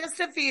 it's just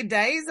a few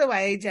days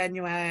away,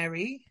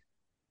 January.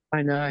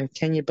 I know.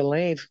 Can you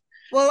believe?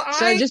 Well,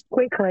 So just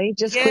quickly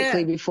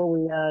before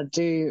we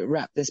do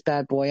wrap this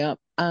bad boy up,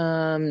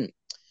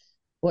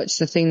 what's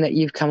the thing that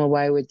you've come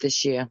away with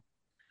this year?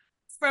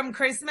 From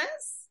Christmas?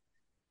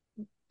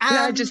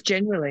 No, just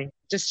generally.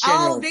 Just Oh,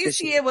 general.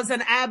 this year was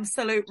an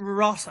absolute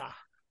rotter.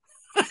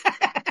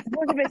 It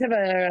was a bit of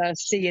a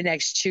see you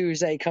next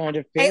Tuesday kind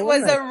of feel, It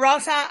was wasn't a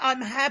rotter.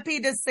 I'm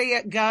happy to see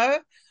it go.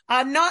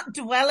 I'm not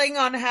dwelling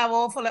on how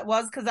awful it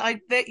was because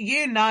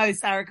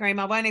Sara Cream,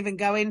 I won't even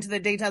go into the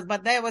details,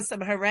 but there were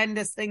some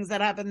horrendous things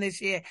that happened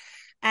this year.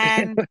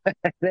 And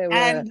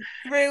and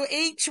through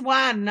each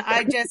one,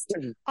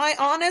 I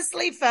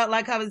honestly felt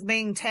like I was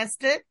being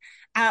tested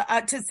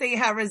to see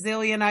how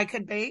resilient I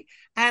could be.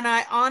 And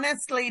I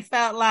honestly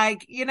felt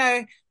like,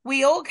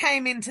 we all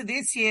came into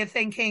this year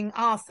thinking,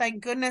 oh,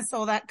 thank goodness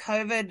all that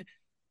COVID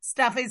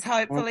stuff is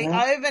hopefully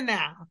over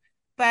now.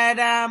 But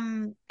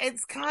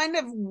it's kind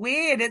of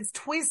weird. It's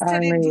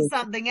twisted into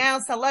something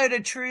else. A load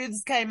of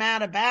truths came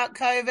out about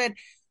COVID.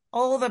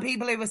 All the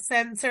people who were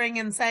censoring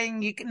and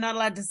saying you're not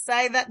allowed to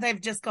say that,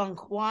 they've just gone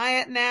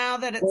quiet now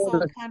that it's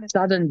all kind of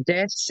sudden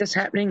deaths just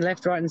happening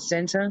left, right, and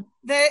centre.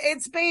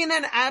 It's been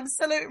an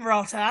absolute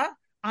rotter.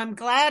 I'm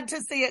glad to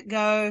see it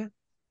go.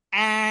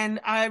 And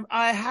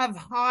I have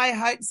high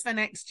hopes for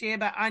next year,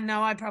 but I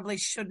know I probably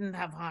shouldn't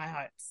have high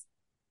hopes.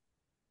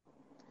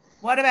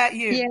 What about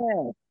you?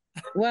 Yeah.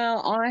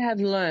 Well, I have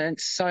learned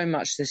so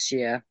much this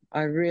year.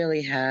 I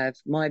really have.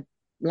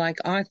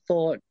 I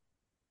thought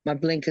my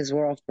blinkers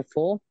were off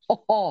before.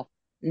 Oh,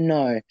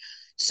 no.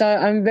 So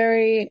I'm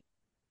very,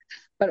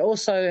 but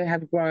also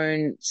have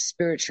grown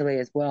spiritually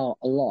as well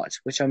a lot,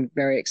 which I'm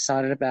very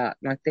excited about.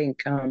 And I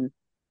think,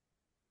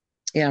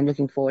 yeah, I'm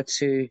looking forward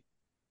to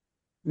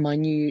my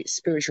new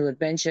spiritual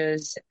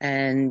adventures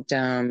and,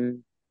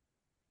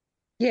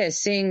 yeah,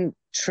 seeing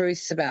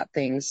truths about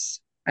things.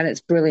 And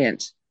it's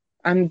brilliant.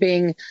 I'm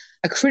being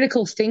a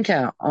critical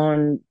thinker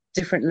on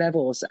different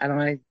levels,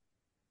 and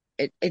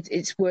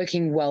it's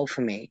working well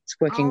for me. It's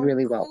working Oh,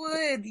 really well.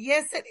 good.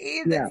 Yes, it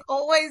is. Yeah, It's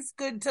always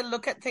good to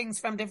look at things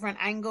from different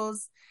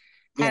angles.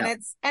 And yeah.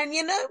 and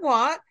you know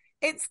what?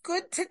 It's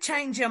good to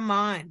change your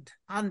mind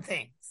on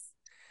things.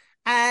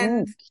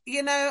 And, Mm,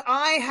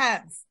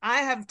 I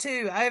have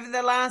too over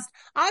the last,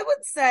 I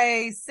would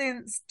say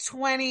since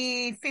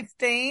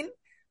 2015,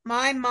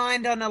 my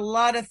mind on a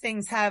lot of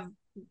things have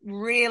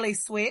really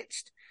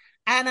switched.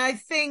 And I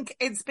think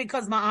it's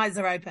because my eyes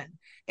are open.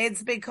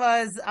 It's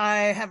because I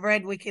have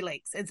read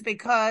WikiLeaks. It's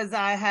because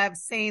I have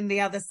seen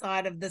the other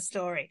side of the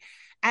story.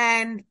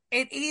 And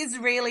it is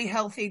really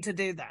healthy to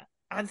do that.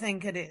 I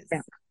think it is.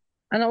 yeah.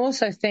 And I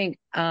also think,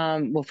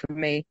 well, for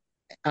me,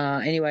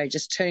 anyway,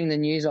 just turning the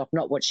news off,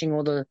 not watching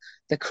all the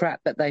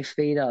crap that they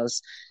feed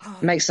us Oh,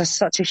 makes us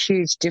such a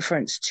huge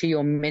difference to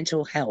your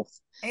mental health.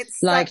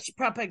 it's Like such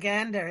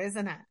propaganda,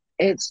 isn't it?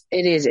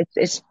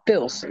 it's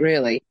filth,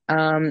 really.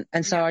 And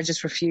so Yeah. I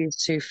just refuse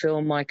to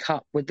fill my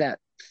cup with that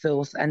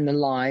filth and the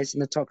lies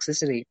and the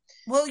toxicity.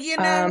 Well,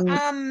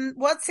 Um,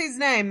 what's his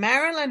name?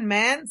 Marilyn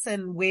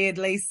Manson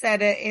weirdly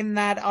said it in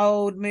that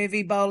old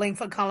movie Bowling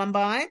for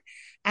Columbine.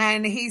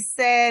 And he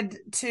said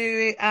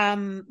to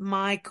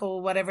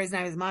Michael, whatever his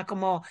name is, Michael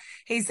Moore,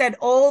 he said,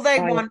 all they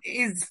I want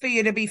is for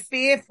you to be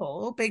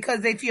fearful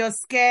because if you're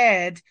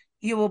scared,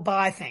 you will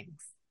buy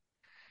things.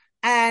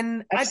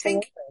 And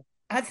absolutely.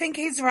 I think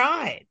he's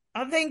right.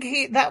 I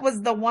think that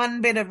was the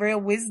one bit of real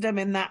wisdom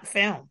in that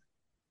film.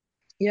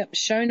 Yep,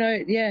 show no,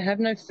 yeah, have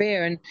no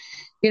fear. And,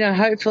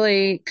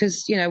 hopefully,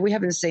 because, we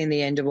haven't seen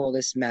the end of all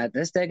this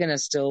madness. They're going to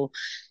still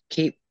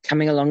keep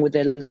coming along with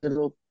their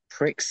little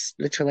pricks,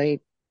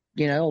 literally,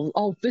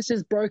 oh, this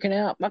is broken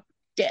out,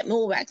 get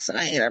more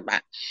vaccinated.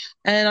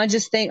 And I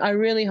just think, I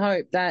really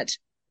hope that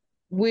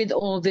with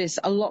all this,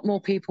 a lot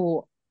more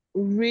people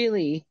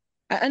really,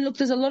 and look,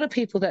 there's a lot of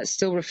people that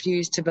still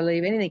refuse to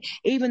believe anything,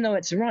 even though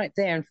it's right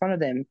there in front of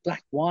them,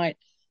 black, white,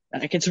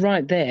 like it's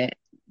right there,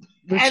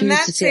 And refuse to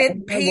that's see it.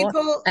 And it. you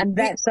know what? And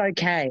that's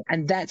okay.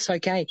 And that's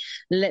okay.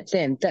 Let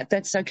them.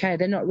 That's okay.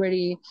 They're not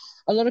ready.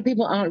 A lot of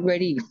people aren't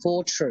ready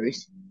for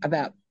truth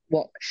about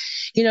what,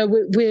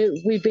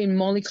 we've been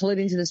mollycoddled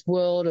into this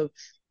world of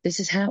this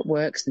is how it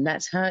works and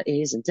that's how it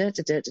is and da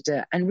da da da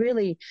da. And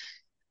really,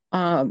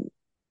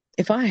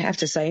 if I have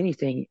to say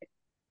anything,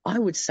 I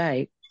would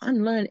say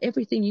unlearn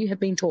everything you have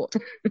been taught.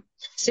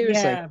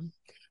 Seriously. Yeah.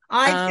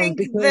 I think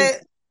Because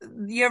that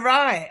you're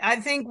right. I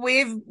think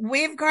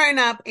we've grown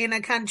up in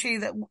a country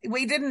that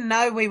we didn't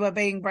know we were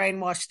being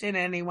brainwashed in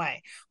any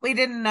way. We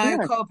didn't know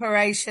no,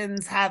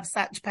 corporations have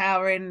such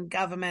power in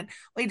government.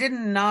 We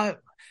didn't know.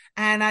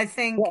 And I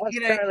think, well,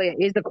 Australia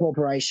is a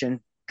corporation,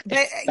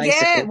 yeah,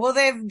 basically. well,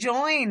 they've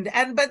joined.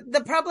 But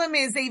the problem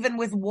is even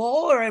with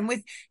war and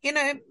with,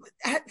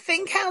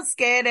 think how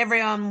scared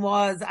everyone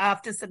was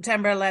after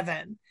September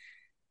 11.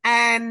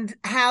 And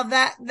how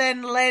that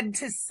then led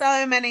to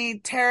so many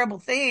terrible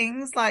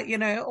things like,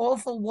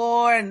 awful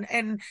war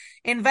and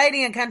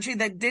invading a country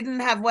that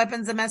didn't have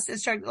weapons of mass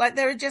destruction. Like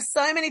there are just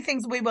so many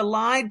things we were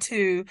lied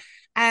to.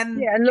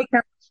 And Yeah, and look how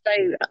much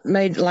they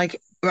made, like,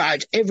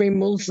 right, every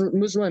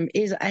Muslim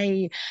is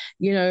a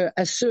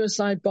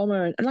suicide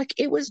bomber. And like,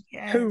 it was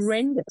yes,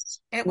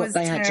 horrendous it what was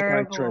they had to go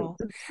through. terrible.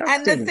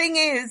 And the Disgusting. thing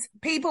is,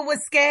 people were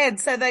scared,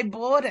 so they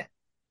bought it.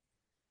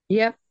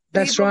 Yep,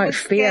 that's People right. were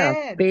Fear,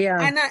 scared. fear.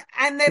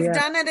 And they've Yeah,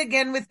 done it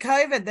again with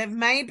COVID. They've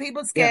made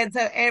people yeah. scared,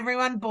 so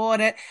everyone bought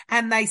it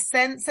and they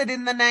censored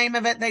in the name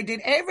of it. They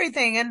did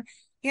everything. And,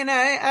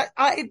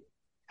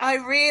 I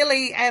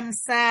really am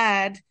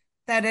sad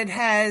that it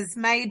has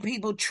made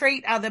people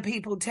treat other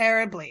people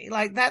terribly.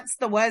 Like that's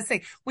the worst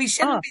thing. We Oh,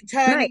 shouldn't be mate,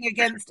 turning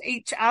against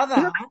each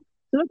other.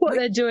 look what We,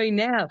 they're doing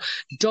now.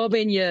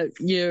 Dobbing your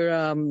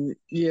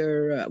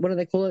what do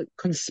they call it?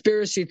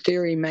 Conspiracy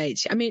theory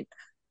mates. I mean,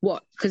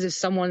 what? Because if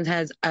someone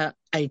has a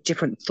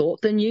different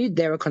thought than you,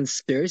 they're a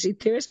conspiracy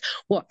theorist.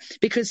 What?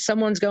 Because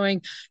someone's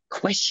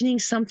questioning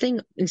something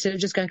instead of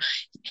just going,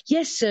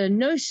 yes, sir,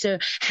 no, sir.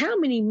 How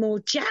many more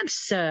jabs,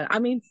 sir? I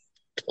mean,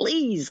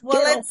 please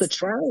well, get off the it's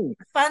train.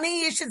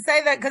 funny you should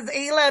say that because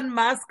Elon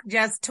Musk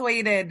just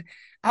tweeted.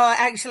 Oh,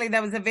 actually,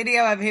 there was a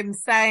video of him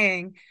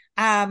saying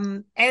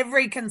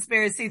every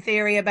conspiracy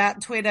theory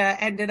about Twitter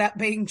ended up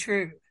being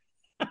true.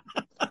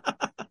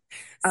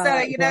 So,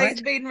 Right.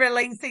 he's been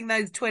releasing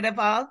those Twitter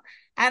files.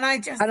 And I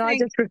just And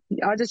think,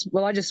 I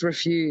just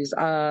refuse.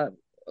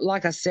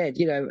 Like I said,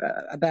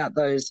 about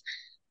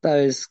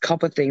those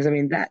copper things. I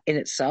mean, that in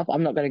itself,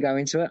 I'm not going to go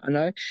into it. I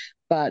know,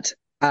 but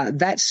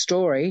that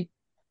story,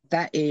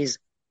 that is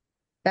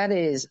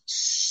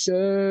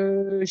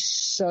so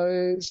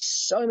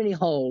many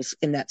holes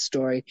in that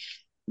story.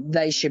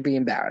 They should be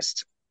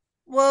embarrassed.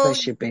 They well,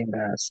 should be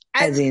embarrassed.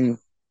 as As in.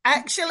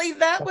 Actually,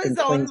 that Fucking was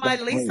on my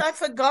Queensland list. police. I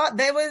forgot.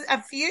 There was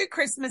a few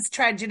Christmas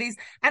tragedies,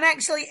 and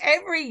actually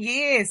every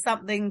year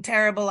something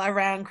terrible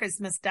around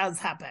Christmas does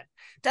happen.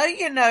 Don't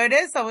you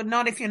notice? Or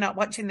not if you're not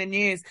watching the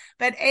news,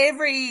 but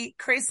every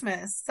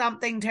Christmas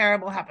something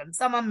terrible happens.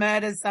 Someone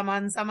murders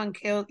someone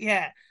killed.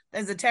 Yeah,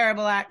 there's a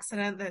terrible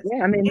accident.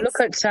 Yeah, I mean,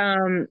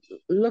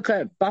 look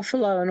at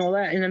Buffalo and all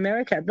that in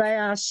America. They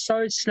are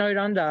so snowed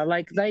under.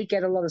 Like they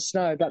get a lot of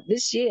snow, but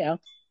this year,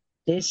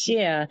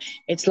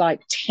 it's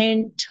like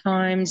 10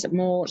 times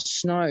more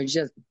snow.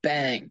 Just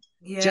bang.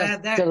 Yeah,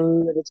 Just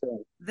delivered to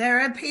them.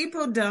 there are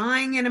people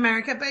dying in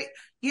America, but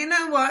you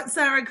know what,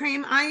 Sarah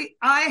Cream? I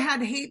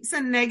had heaps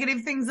of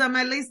negative things on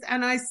my list,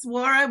 and I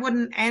swore I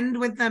wouldn't end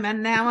with them,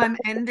 and now I'm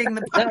ending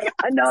the podcast.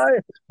 I know.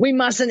 We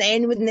mustn't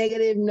end with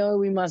negative. No,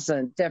 we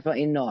mustn't.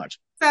 Definitely not.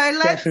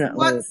 So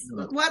Definitely.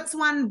 what's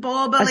one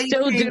bauble I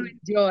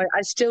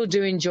still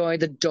do enjoy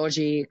the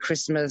dodgy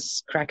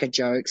Christmas cracker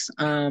jokes.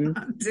 do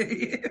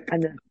you?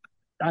 And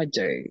I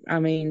do.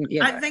 I mean,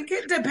 yeah. I think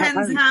it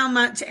depends how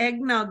much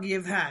eggnog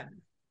you've had.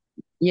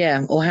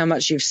 Yeah, or how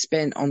much you've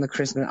spent on the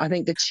Christmas. I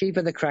think the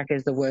cheaper the cracker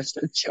is, the worse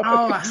the joke.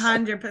 Oh,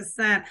 100%.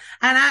 And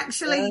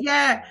actually,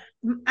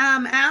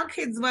 our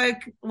kids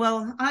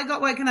I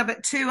got woken up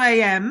at 2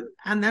 a.m.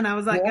 and then I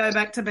was like, go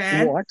back to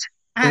bed. What?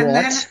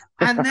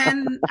 And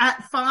then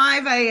at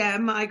 5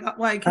 a.m. I got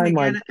woken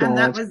again, and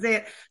that was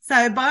it.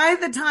 So by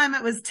the time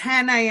it was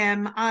 10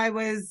 a.m., I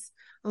was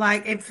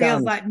like, it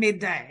feels like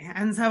midday.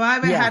 And so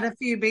I had a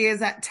few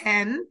beers at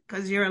 10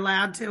 because you're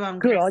allowed to on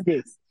Good Christmas.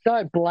 idea.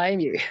 Don't blame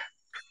you.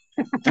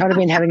 I would have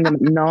been having them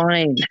at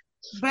 9.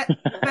 But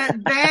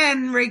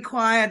Ben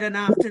required an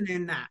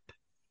afternoon nap.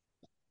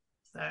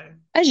 So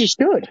As you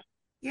should.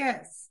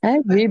 yes.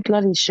 As you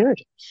bloody should.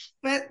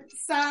 But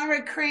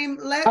Sara Cream,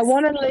 I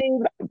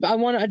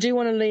do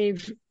want to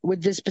leave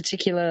with this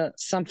particular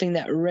something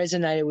that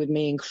resonated with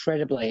me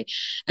incredibly.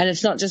 And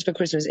it's not just for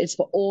Christmas, it's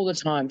for all the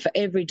time, for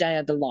every day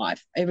of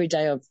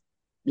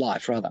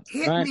life, rather.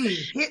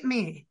 Hit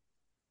me.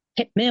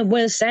 Hit me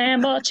with a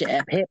sandwich,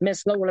 hit me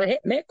slowly,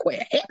 hit me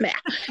quick, hit me.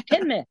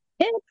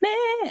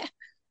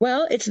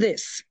 Well, it's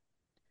this.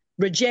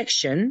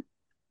 Rejection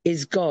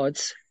is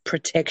God's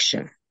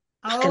protection.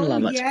 I can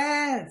love it.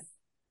 Yes.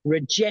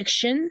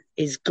 Rejection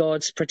is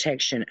God's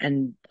protection.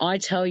 And I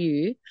tell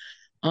you,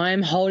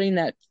 I'm holding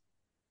that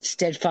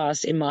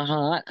steadfast in my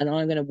heart, and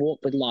I'm going to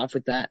walk with life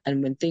with that.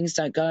 And when things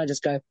don't go, I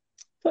just go,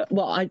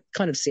 well, I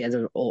kind of see it,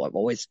 or I've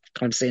always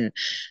kind of seen it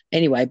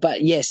anyway.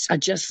 But yes,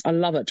 I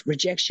love it.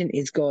 Rejection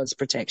is God's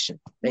protection.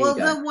 There you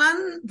go.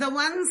 the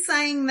one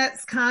saying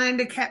that's kind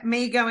of kept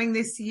me going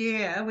this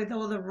year with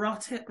all the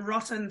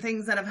rotten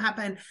things that have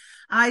happened,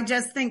 I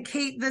just think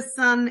keep the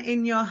sun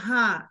in your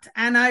heart.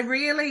 And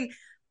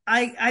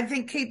I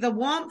think keep the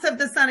warmth of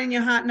the sun in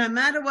your heart, no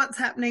matter what's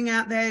happening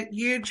out there.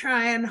 You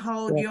try and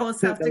hold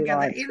yourself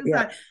together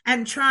inside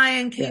and try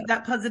and keep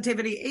that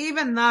positivity,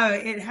 even though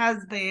it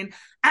has been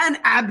an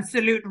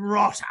absolute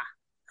rotter.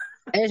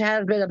 It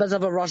has been a bit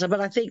of a rotter, but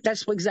I think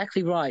that's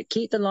exactly right.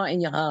 Keep the light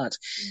in your heart.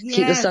 Yes.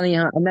 Keep the sun in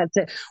your heart. And that's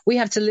it. We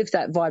have to lift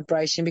that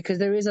vibration because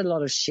there is a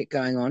lot of shit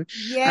going on.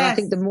 Yes. And I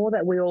think the more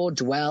that we all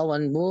dwell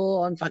and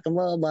fucking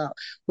well,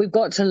 we've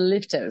got to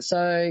lift it.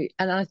 So,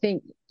 and I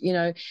think,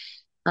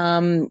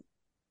 going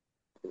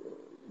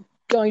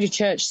to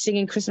church,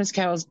 singing Christmas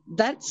carols,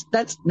 that's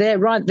there,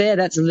 right there.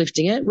 That's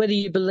lifting it. Whether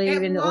you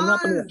believe in it or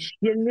not,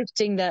 you're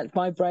lifting that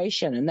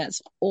vibration, and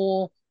that's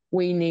all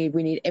we need.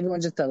 We need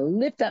everyone just to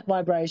lift that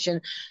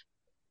vibration,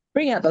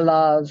 bring out the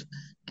love,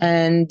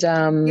 and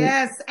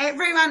yes,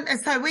 everyone.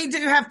 So we do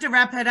have to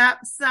wrap it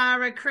up,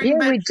 Sara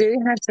Cream. Yeah, we do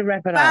have to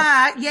wrap it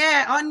up. But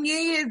yeah, on New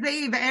Year's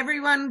Eve,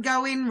 everyone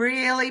go in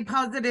really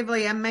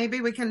positively, and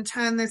maybe we can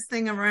turn this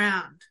thing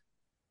around.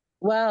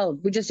 Well,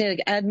 we just need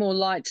to add more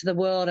light to the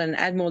world and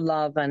add more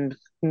love and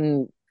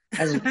And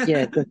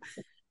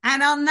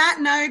on that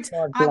note,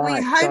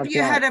 we hope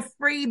you had a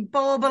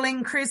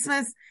free-baubling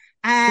Christmas.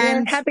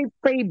 And happy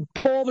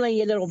free-baubling,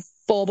 you little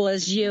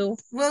baublers, you.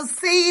 We'll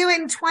see you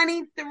in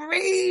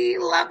 23.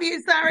 Love you,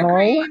 Sara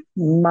Cream.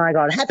 Oh my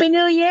God. Happy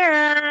New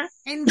Year.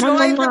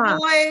 Enjoy the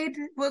void.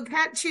 We'll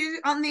catch you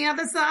on the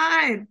other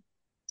side.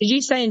 Did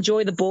you say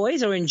enjoy the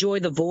boys or enjoy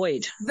the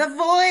void? The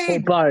void. Or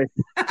both.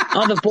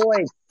 The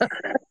void.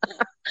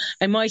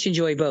 I might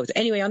enjoy both.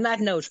 Anyway, on that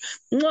note,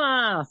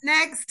 mwah.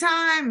 Next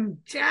time.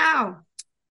 Ciao.